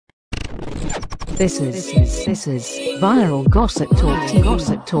This is Viral Gossip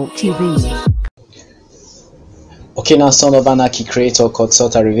Talk TV. Okay, now Son of Anarchy creator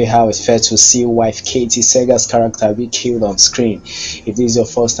Sutter reveal how it felt to see wife Katie Segar's character be killed on screen. If this is your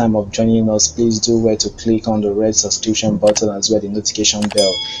first time of joining us, please do well to click on the red subscription button as well as the notification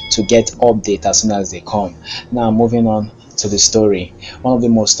bell to get updates as soon as they come. Now moving on to the story. One of the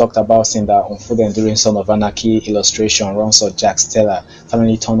most talked about scenes that unfolded during Son of Anarchy illustration runs of Jack Steller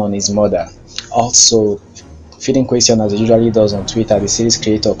finally turned on his mother. Also, feeding question as it usually does on Twitter, the series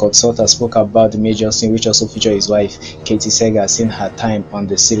creator Sutter spoke about the major scene which also featured his wife Katie Segar seeing her time on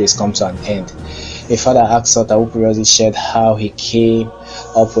the series come to an end. A father asked Sutter, who previously shared how he came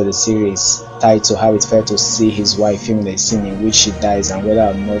up with the series, tied to how it felt to see his wife filming a scene in which she dies and whether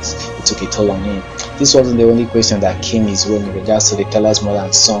or not it took a toll on him. This wasn't the only question that came his way in regards to the teller's mother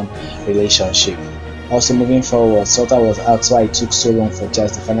and son relationship. Also moving forward, Sutter was asked why it took so long for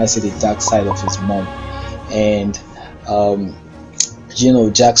Jack to finally see the dark side of his mom. And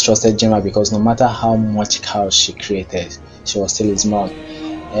Jax trusted Gemma because no matter how much chaos she created, she was still his mom.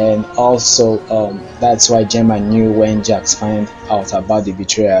 And also that's why Gemma knew when Jax found out about the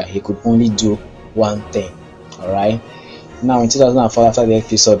betrayal, he could only do one thing. Alright, now in 2004, after the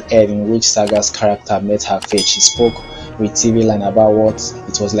episode aired in which Saga's character met her fate, she spoke with TV Line about what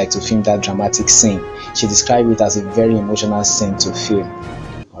it was like to film that dramatic scene. She described it as a very emotional scene to film.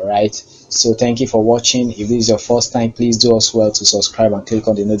 Alright, so thank you for watching. If this is your first time, please do us well to subscribe and click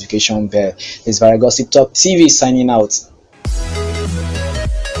on the notification bell. It's Viral Gossip Talk TV signing out.